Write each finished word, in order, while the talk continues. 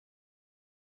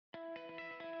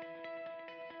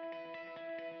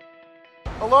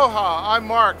Aloha, I'm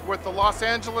Mark with the Los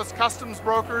Angeles Customs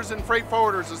Brokers and Freight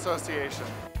Forwarders Association.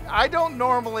 I don't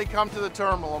normally come to the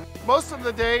terminal. Most of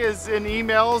the day is in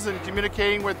emails and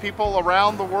communicating with people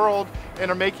around the world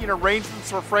and are making arrangements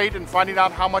for freight and finding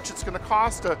out how much it's going to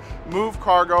cost to move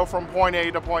cargo from point A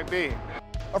to point B.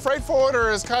 A freight forwarder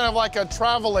is kind of like a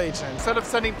travel agent. Instead of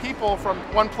sending people from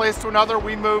one place to another,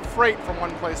 we move freight from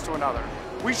one place to another.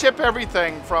 We ship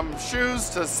everything from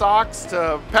shoes to socks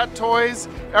to pet toys,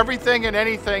 everything and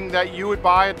anything that you would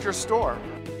buy at your store.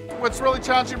 What's really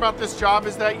challenging about this job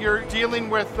is that you're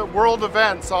dealing with the world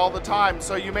events all the time.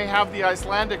 So you may have the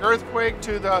Icelandic earthquake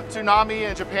to the tsunami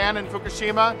in Japan and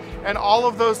Fukushima, and all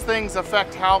of those things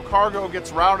affect how cargo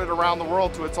gets routed around the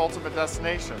world to its ultimate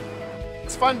destination.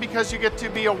 It's fun because you get to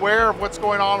be aware of what's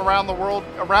going on around the world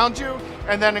around you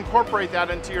and then incorporate that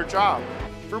into your job.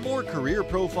 For more career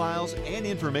profiles and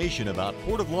information about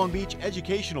Port of Long Beach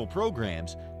educational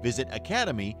programs, visit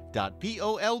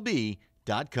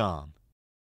academy.polb.com.